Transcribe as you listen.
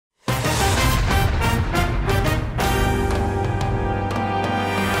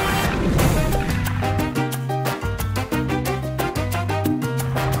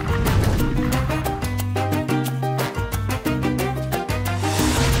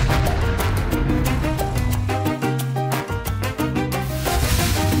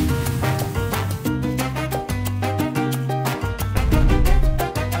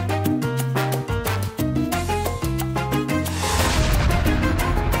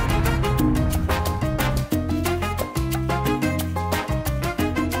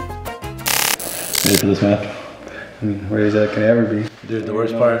Ready for this, man? Where is that can ever be? Dude, the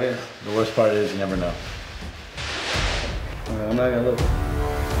worst part is you never know. I'm not gonna look.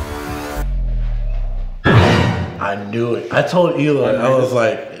 I knew it. I told Eli, I was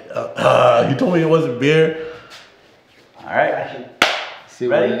like, you told me it wasn't beer. All right. See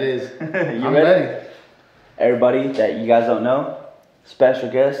ready? what it is. I'm ready. Everybody that you guys don't know,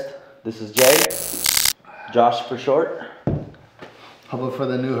 special guest. This is Jay. Josh for short. Hoping for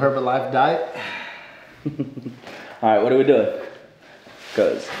the new Herbalife diet. All right, what are we doing?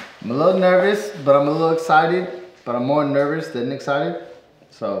 Cause I'm a little nervous, but I'm a little excited. But I'm more nervous than excited.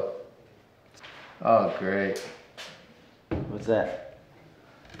 So, oh great. What's that?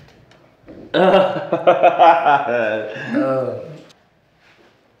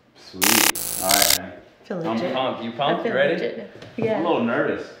 Sweet. All right, man. Feel legit. I'm pumped. You pumped? I feel You ready? legit. Yeah. I'm a little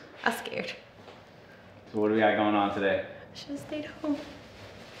nervous. I'm scared. So what do we got going on today? I should have stayed home.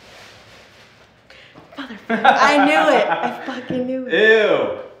 Motherfucker. I knew it. I fucking knew it.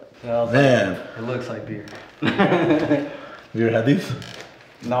 Ew. Man. It looks like beer. Have you ever had these?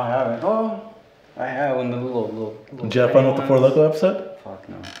 No, I haven't. Oh, I have one. The little Did you have fun with the Four Loko episode? Fuck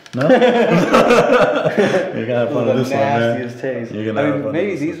no. No? You're gonna have fun with this one, man. Nastiest taste. You're gonna have fun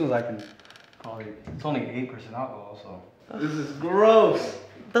maybe with these this ones I can probably. It's only 8% alcohol, so. This is gross.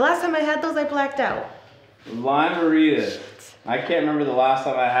 The last time I had those, I blacked out. Lime Rita. I can't remember the last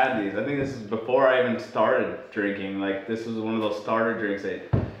time I had these. I think this is before I even started drinking. Like, this was one of those starter drinks that,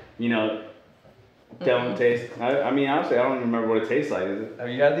 you know, don't taste. I mean, honestly, I don't even remember what it tastes like. Is it? Have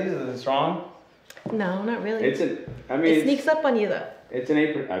you had these? Is it strong? No, not really. It's an. I mean, it sneaks up on you though. It's an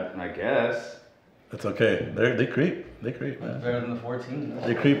 8%. I guess. It's okay. They creep. They creep, man. Better than the 14.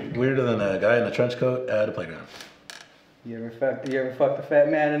 They creep weirder than a guy in a trench coat at a playground. You ever fucked the fat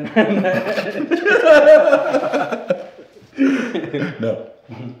man? No.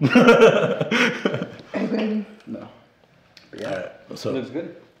 No. All right. So. Looks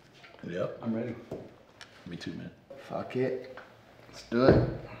good. Yep. I'm ready. Me too, man. Fuck it. Let's do it.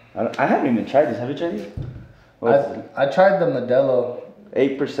 I haven't even tried these. Have you tried these? I tried the Modelo,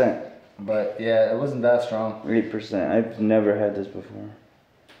 8%. but yeah, it wasn't that strong. 8%. I've never had this before.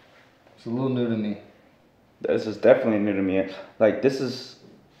 It's a little new to me. This is definitely new to me. Like, this is.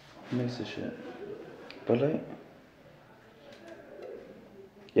 What makes this shit? Budlight?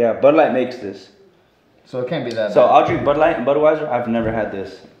 Yeah, Budlight makes this. So it can't be that So bad. I'll drink Bud Light and Budweiser. I've never had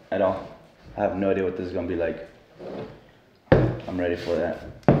this at all. I have no idea what this is gonna be like. I'm ready for that.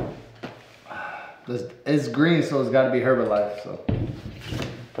 It's green, so it's got to be Herbalife. So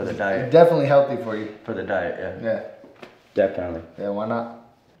For the diet. definitely healthy for you. For the diet, yeah. Yeah. Definitely. Yeah. Why not?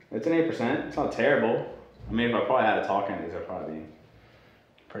 It's an 8%. It's not terrible. I mean, if I probably had a talk on these, I'd probably be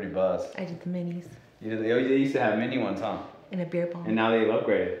pretty buzzed. I did the minis They used to have mini ones, huh? in a beer bong. And now they've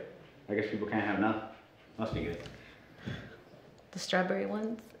upgraded. I guess people can't have enough. Must be good. The strawberry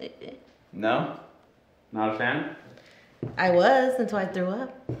ones. No? Not a fan? I was until I threw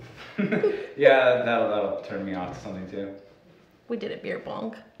up. Yeah, that'll turn me off to something too. We did a beer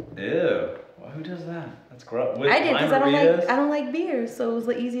bong. Ew. Well, who does that? That's gross. With I did because margaritas? I don't like beer, so it was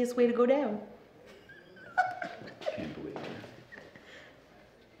the easiest way to go down. Can't believe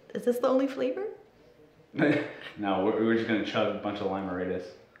Is this the only flavor? it. No, we're just gonna chug a bunch of lime margaritas.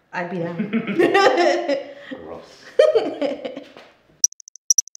 I'd be down. Gross.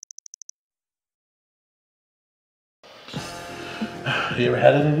 You ever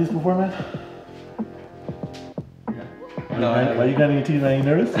had any of these before, man? No, Why you got any teeth? Are you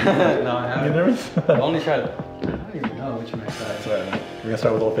nervous? No, I You haven't. nervous? Only tried. I don't even know which one I tried. That's all right, man. We're gonna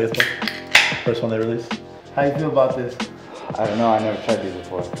start with Old Faithful. First one they released. How you feel about this? I don't know. I never tried these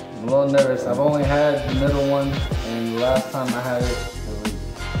before. I'm a little nervous. I've only had the middle one, and the last time I had it, it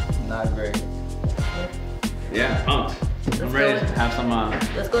was not great. Yeah, pumped. I'm Let's ready go to with- have some.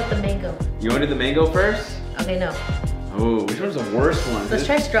 Let's go with the mango. You want to do the mango first? Okay, no. Oh, which one's the worst one? Let's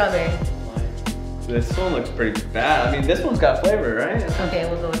try strawberry. This one looks pretty bad. I mean, this one's got flavor, right? Okay,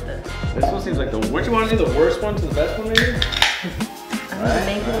 we'll go with this. This one seems like the. Which you want to do? The worst one to the best one, maybe? I know the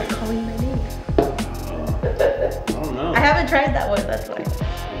mango is calling my name. I don't know. I haven't tried that one, that's why.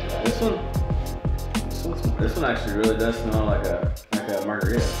 This one actually really does smell like a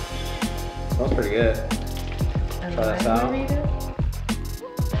margarita. Smells pretty good. And Try this lime out. margarita?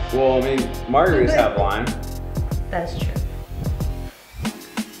 Well, I mean, margaritas have lime. That's true.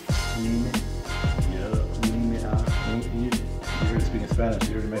 You heard speaking Spanish.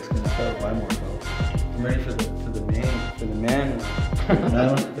 You heard Mexican stuff. Lime more so. I'm ready for the man.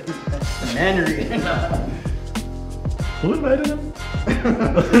 No? The mannery. Who invited him?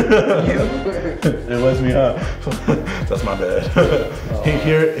 It was me, huh? That's my bad. He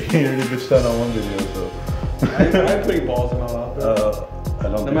heard the bitch sound on one video, so. I put balls and all out there. I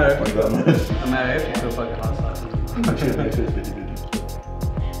don't No matter think that much. No matter if you feel fucking outside.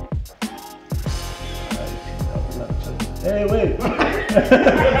 Hey, wait.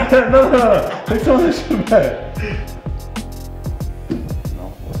 No. Take some of this shit back. No,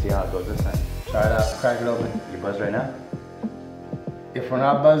 we'll see how it goes this time. Try it out. Crack it open. You buzzed right now? If we're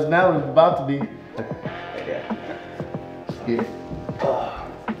not buzzed now, we're about to be. Okay. Let's get it.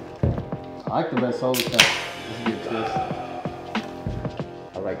 I like the red solo stuff. Let's get a twist.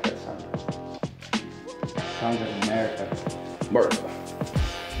 I like that sound. Sounds like America. Bird.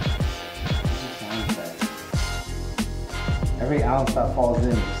 Sounds bad. Every ounce that falls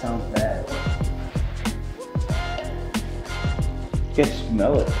in just sounds bad. You can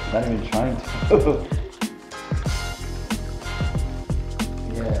smell it. Not even trying to.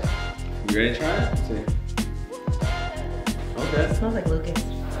 Yeah. You ready to try it? Let's see. Okay. It smells like Lucas.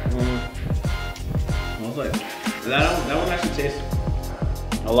 Smells like that one actually tastes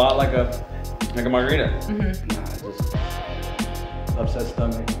a lot like a margarita. Nah, it just upset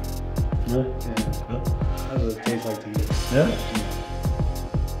stomach. Really? Yeah. That's what it tastes like to you. Yeah?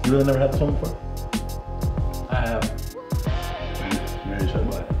 You really never had this one before? I have. Maybe you should.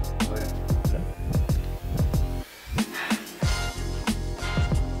 But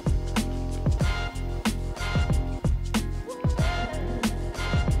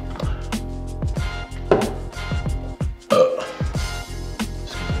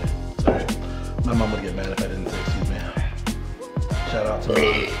Excuse me. Sorry. My mom would get mad if I didn't say excuse me. Shout out to her.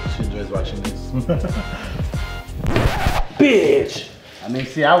 She enjoys watching these. Bitch! I mean,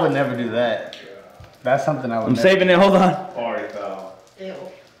 see, I would never do that. That's something I would I'm never saving it. Hold on. already fell. Ew.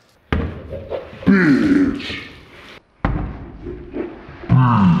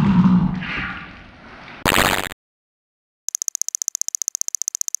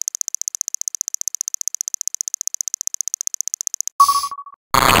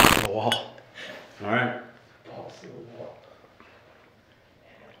 The wall. All right.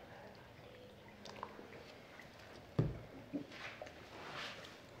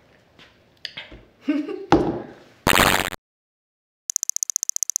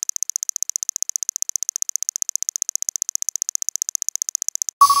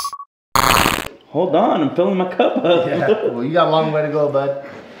 Hold on, I'm filling my cup up. Yeah, well, you got a long way to go, bud.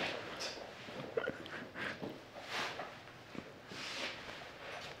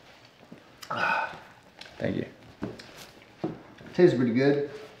 Thank you. Tastes pretty good.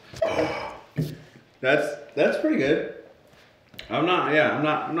 That's pretty good. I'm not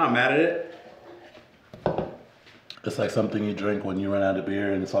mad at it. It's like something you drink when you run out of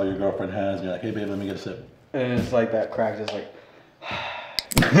beer and it's all your girlfriend has, and you're like, hey babe, let me get a sip. And it's like that crack, just like.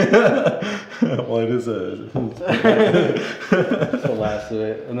 Well, it is a. That's the last of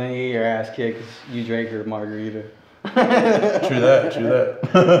it. And then you get your ass kicked because you drank your margarita. True that.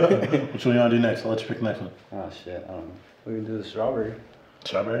 Which one you want to do next? I'll let you pick the next one. Oh shit, I don't know. We can do the strawberry.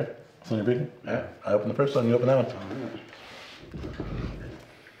 Strawberry? That's one you're picking? Yeah. I opened the first one, you open that one.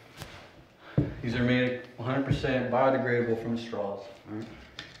 These are made 100% biodegradable from straws.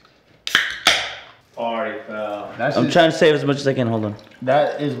 Already fell. That's I'm just, trying to save as much as I can. Hold on.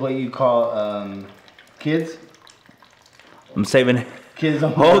 that is what you call kids. I'm saving it. Kids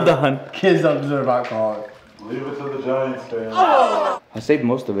don't Hold on. Kids don't deserve alcohol. Leave it to the Giants, fan. I saved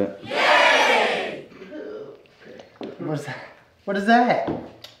most of it. What's that? What is that?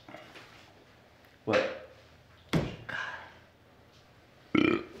 What?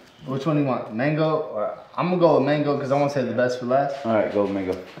 Which one do you want? Mango or I'm gonna go with mango because I want to save the best for last. All right, go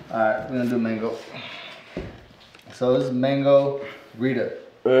mango. All right, we're gonna do mango. So this is mango Rita,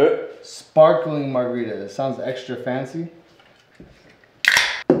 sparkling margarita. It sounds extra fancy.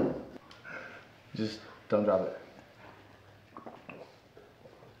 Just don't drop it.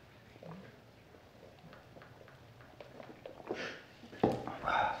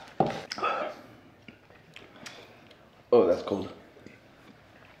 Oh, that's cold.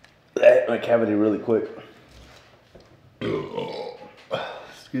 That my cavity really quick.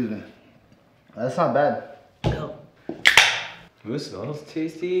 Excuse me. That's not bad. No. Ooh, smells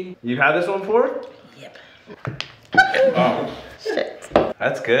tasty. You've had this one before? Yep. Oh, Shit.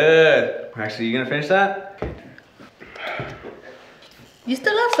 that's good. Actually, you gonna finish that? You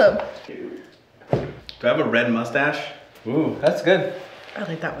still have some. Do I have a red mustache? Ooh, that's good. I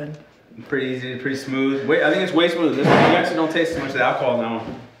like that one. Pretty easy, pretty smooth. Wait, I think it's way smooth. This one, you actually don't taste as much of the alcohol in that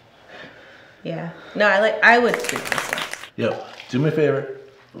one. Yeah. No, I would drink this one. Yo, do me a favor.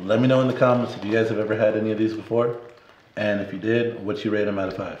 Let me know in the comments if you guys have ever had any of these before. And if you did, what'd you rate them out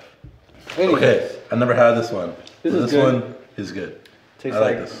of 5? Anyways, Okay, I never had this one. This is this good. one is good. tastes I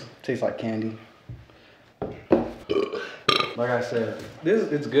like like this. Tastes like candy. Like I said,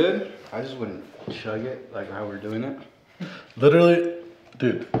 it's good. I just wouldn't chug it like how we're doing it. Literally,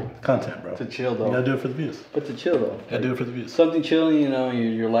 dude, content, bro. To chill You though. gotta do it for the views. But to chill though. You gotta do it for the views. Something chilling, you know,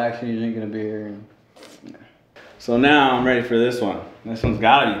 you're relaxing, you're drinking a beer. And... So now I'm ready for this one. This one's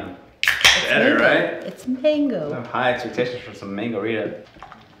gotta be better, mango. right? It's I mango. have high expectations for some mango Rita.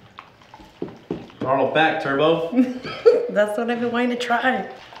 Throttle back, turbo. That's what I've been wanting to try.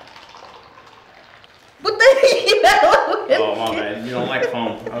 What the hell? Oh my man, you don't like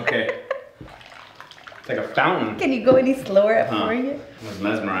foam. Okay. It's like a fountain. Can you go any slower at pouring it? I was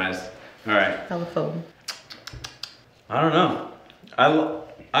mesmerized. All right. On the foam. I don't know.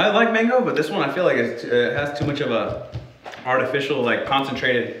 I like mango, but this one I feel like it has too much of a artificial, like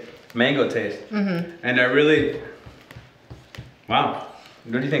concentrated mango taste. Mm-hmm. And I really, wow.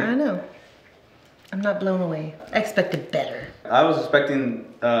 What do you think? I know. I'm not blown away. I expected better. I was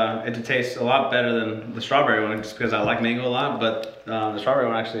expecting it to taste a lot better than the strawberry one, just because I like mango a lot. But the strawberry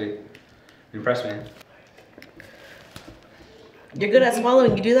one actually impressed me. You're good at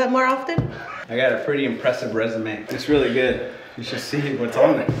swallowing. You do that more often? I got a pretty impressive resume. It's really good. You should see what's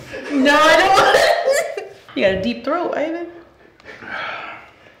on it. No, I don't want. You got a deep throat, Ivan.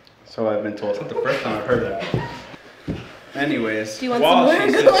 So I've been told. It's not the first time I've heard that. Anyways, Do you want while some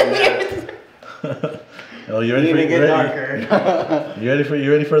she's more? sipping that, Oh, you ready for get you darker.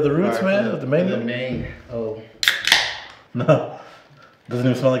 ready for the roots, man? With the mango? The mango. Oh, No. Doesn't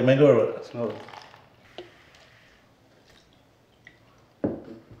even smell like mango or what? smell it.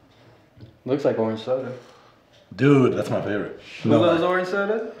 Looks like orange soda. Dude, that's my favorite. Who No loves lie. orange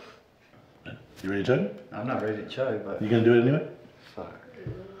soda? You ready to chug? I'm not ready to chug, but You gonna do it anyway? fuck.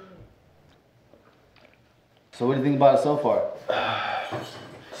 So what do you think about it so far?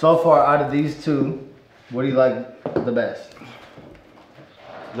 So far, out of these two, what do you like the best?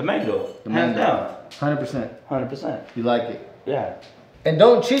 the mango, The hands mango. down, 100%. 100%. You like it. Yeah. And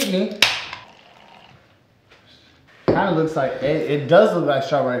don't cheat me. Kind of looks like, it does look like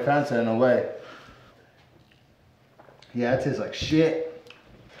strawberry Fanta in a way. Yeah, it tastes like shit.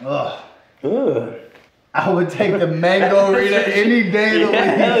 Ugh. Ugh. I would take the mango Rita any day of the week.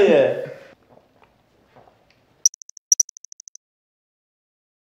 Hell yeah.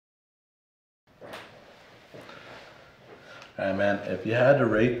 Alright, man, if you had to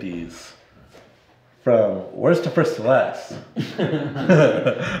rate these from worst to first to last,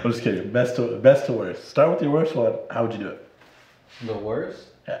 I'm just kidding, best to worst. Start with your worst one. How would you do it? The worst?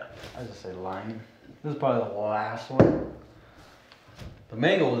 Yeah. I just say lime. This is probably the last one. The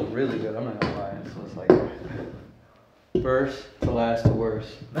mango was really good. I'm not gonna lie. So it's like first to last to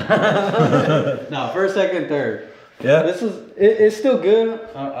worst. No, first, second, third. Yeah. This is it's still good.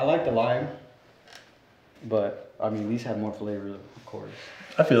 I like the lime, but I mean these have more flavor, of course.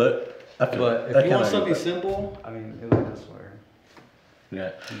 I feel it. But I if you kinda want agree something with that. simple, I mean it was this way.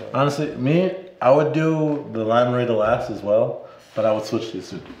 Yeah. Honestly, me, I would do the lime Rita last as well, but I would switch these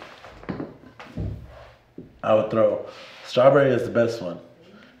two. I would throw strawberry as the best one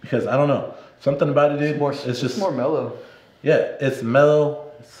because I don't know, something about it, dude. It's just more mellow. Yeah, it's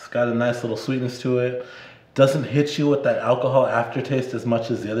mellow. It's got a nice little sweetness to it. Doesn't hit you with that alcohol aftertaste as much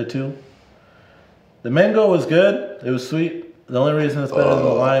as the other two. The mango was good. It was sweet. The only reason it's better than the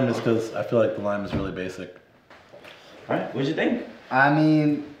lime is because I feel like the lime is really basic. All right, what'd you think? I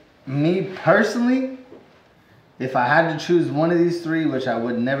mean, me personally, if I had to choose one of these three, which I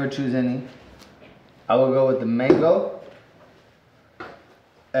would never choose any, I would go with the mango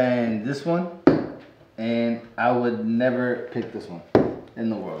and this one, and I would never pick this one in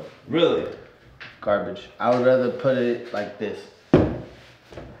the world. Really? Garbage. I would rather put it like this.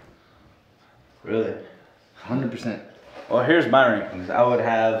 Really? 100%. Well, here's my rankings. I would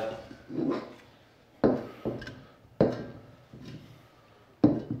have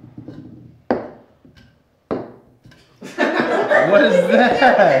What is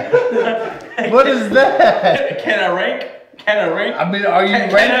that? What is that? Can I rank? Can I rank? I mean, are you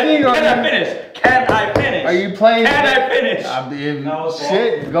ranking or Can I finish? Can I finish? are you playing? Can I finish? I mean, No,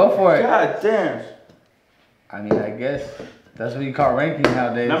 shit, go for it. God damn. I mean, I guess that's what you call ranking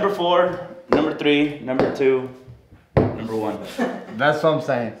nowadays. Number 4, number 3, number 2, number 1. That's what I'm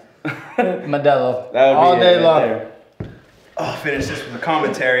saying. Modelo. That would All be day it long. right there. I'll finish this with a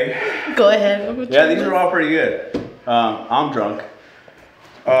commentary. Go ahead. Yeah, these are all pretty good. I'm drunk.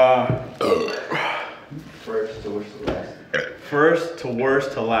 First to worst to last. First to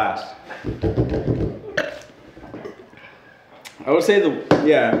worst to last. I would say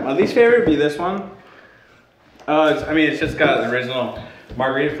my least favorite would be this one. Oh, I mean, it's just got the original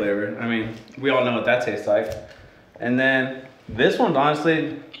margarita flavor. I mean, we all know what that tastes like. And then this one's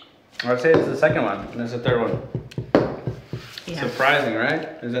honestly, I'd say it's the second one. And it's the third one. Yeah. Surprising, right?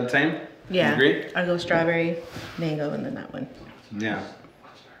 Is that the same? Yeah. You agree? I go strawberry, mango, and then that one. Yeah.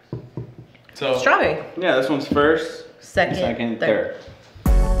 So Strawberry. yeah, this one's first, Second, third.